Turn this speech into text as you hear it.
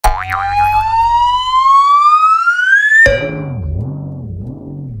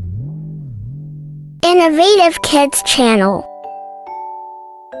Innovative Kids Channel.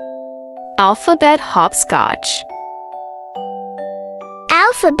 Alphabet hopscotch.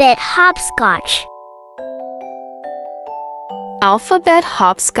 Alphabet hopscotch. Alphabet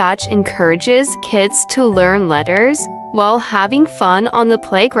hopscotch encourages kids to learn letters while having fun on the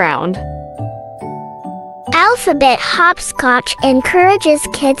playground. Alphabet hopscotch encourages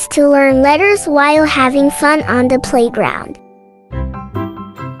kids to learn letters while having fun on the playground.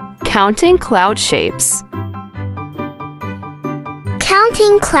 Counting cloud shapes.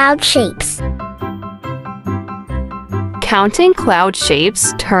 Counting cloud shapes. Counting cloud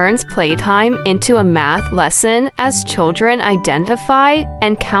shapes turns playtime into a math lesson as children identify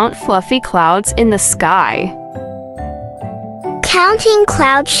and count fluffy clouds in the sky. Counting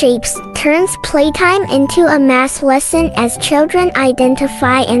cloud shapes turns playtime into a math lesson as children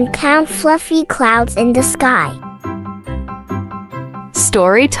identify and count fluffy clouds in the sky.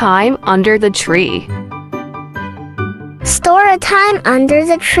 Story time under the tree. Story time under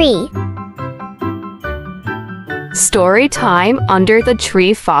the tree. Story time under the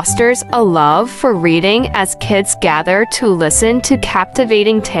tree fosters a love for reading as kids gather to listen to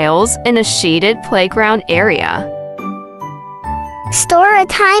captivating tales in a shaded playground area. Story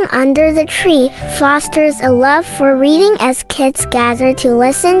time under the tree fosters a love for reading as kids gather to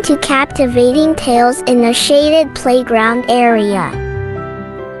listen to captivating tales in a shaded playground area.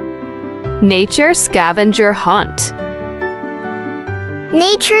 Nature scavenger hunt.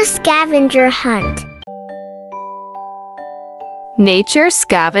 Nature scavenger hunt. Nature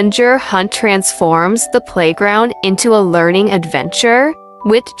scavenger hunt transforms the playground into a learning adventure,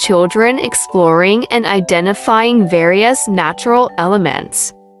 with children exploring and identifying various natural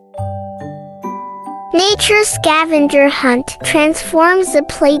elements. Nature scavenger hunt transforms the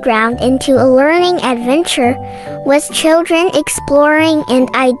playground into a learning adventure, with children exploring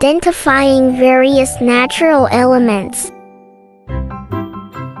and identifying various natural elements.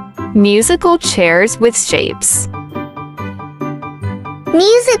 Musical chairs with shapes.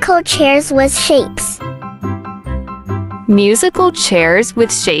 Musical chairs with shapes. Musical chairs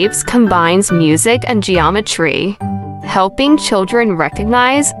with shapes combines music and geometry, helping children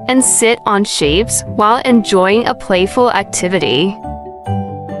recognize and sit on shapes while enjoying a playful activity.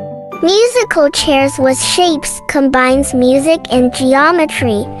 Musical chairs with shapes combines music and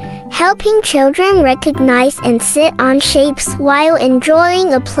geometry, helping children recognize and sit on shapes while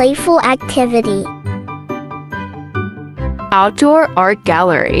enjoying a playful activity. Outdoor art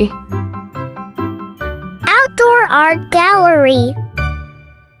gallery. Outdoor art gallery.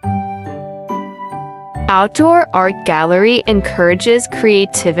 Outdoor art gallery encourages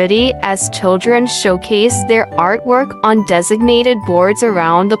creativity as children showcase their artwork on designated boards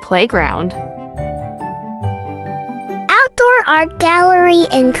around the playground. Outdoor art gallery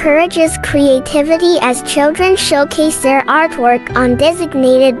encourages creativity as children showcase their artwork on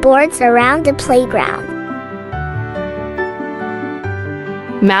designated boards around the playground.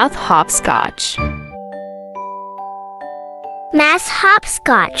 Math hopscotch. Math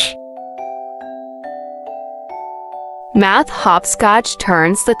hopscotch. Math hopscotch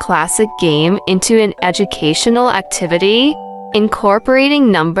turns the classic game into an educational activity, incorporating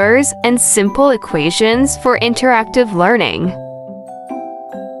numbers and simple equations for interactive learning.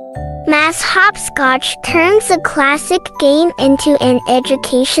 Math hopscotch turns the classic game into an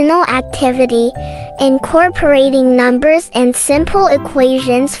educational activity, incorporating numbers and simple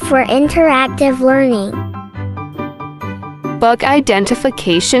equations for interactive learning. Bug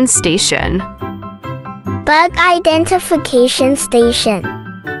identification station. Bug identification station.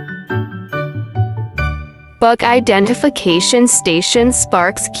 Bug identification station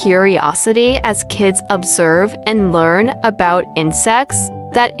sparks curiosity as kids observe and learn about insects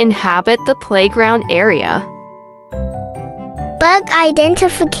that inhabit the playground area. Bug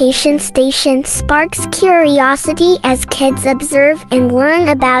identification station sparks curiosity as kids observe and learn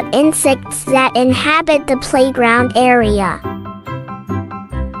about insects that inhabit the playground area.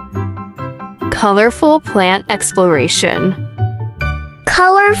 Colorful plant exploration.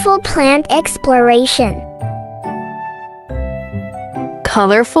 Colorful plant exploration.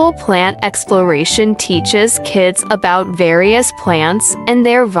 Colorful plant exploration teaches kids about various plants and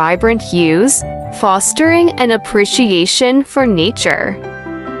their vibrant hues, fostering an appreciation for nature.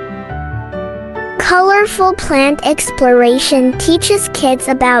 Colorful plant exploration teaches kids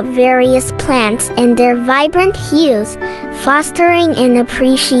about various plants and their vibrant hues, fostering an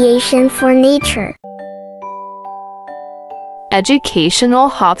appreciation for nature. Educational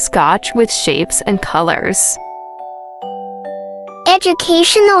hopscotch with shapes and colors.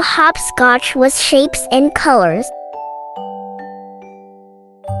 Educational hopscotch with shapes and colors.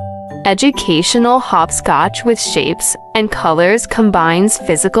 Educational hopscotch with shapes and colors combines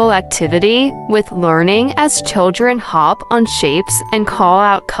physical activity with learning as children hop on shapes and call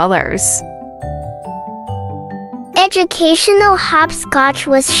out colors. Educational hopscotch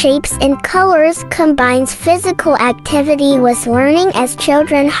with shapes and colors combines physical activity with learning as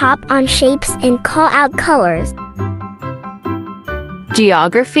children hop on shapes and call out colors.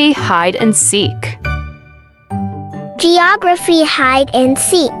 Geography hide and seek. Geography hide and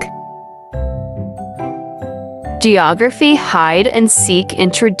seek. Geography hide and seek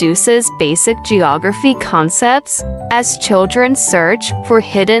introduces basic geography concepts as children search for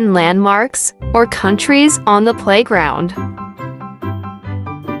hidden landmarks or countries on the playground.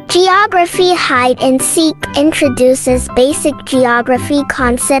 Geography hide and seek introduces basic geography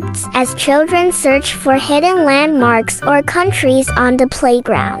concepts as children search for hidden landmarks or countries on the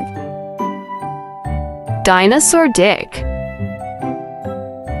playground. Dinosaur dig.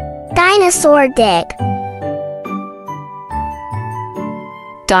 Dinosaur dig.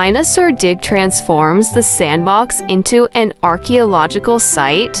 Dinosaur dig transforms the sandbox into an archaeological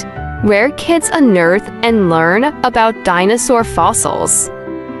site where kids unearth and learn about dinosaur fossils.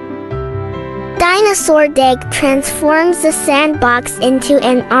 Dinosaur dig transforms the sandbox into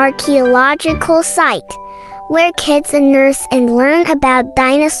an archaeological site where kids unearth and learn about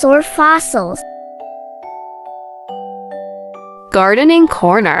dinosaur fossils. Gardening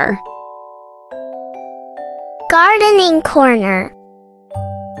corner. Gardening corner.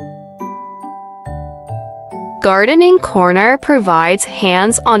 Gardening corner provides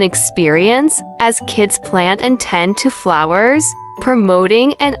hands-on experience as kids plant and tend to flowers,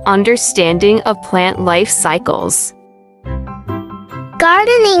 promoting an understanding of plant life cycles.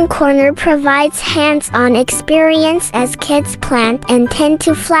 Gardening corner provides hands-on experience as kids plant and tend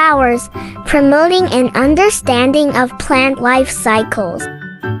to flowers, promoting an understanding of plant life cycles.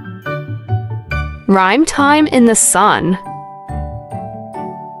 Rhyme time in the sun.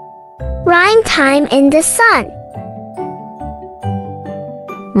 Rhyme time in the sun.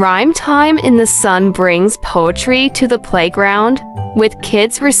 Rhyme time in the sun brings poetry to the playground, with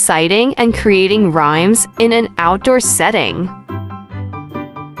kids reciting and creating rhymes in an outdoor setting.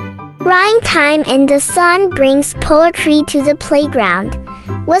 Rhyme time in the sun brings poetry to the playground,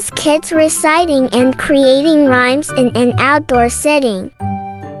 with kids reciting and creating rhymes in an outdoor setting.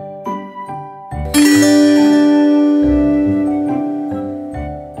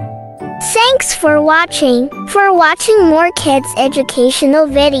 Thanks for watching. For watching more kids educational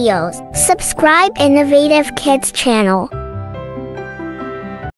videos, subscribe Innovative Kids channel.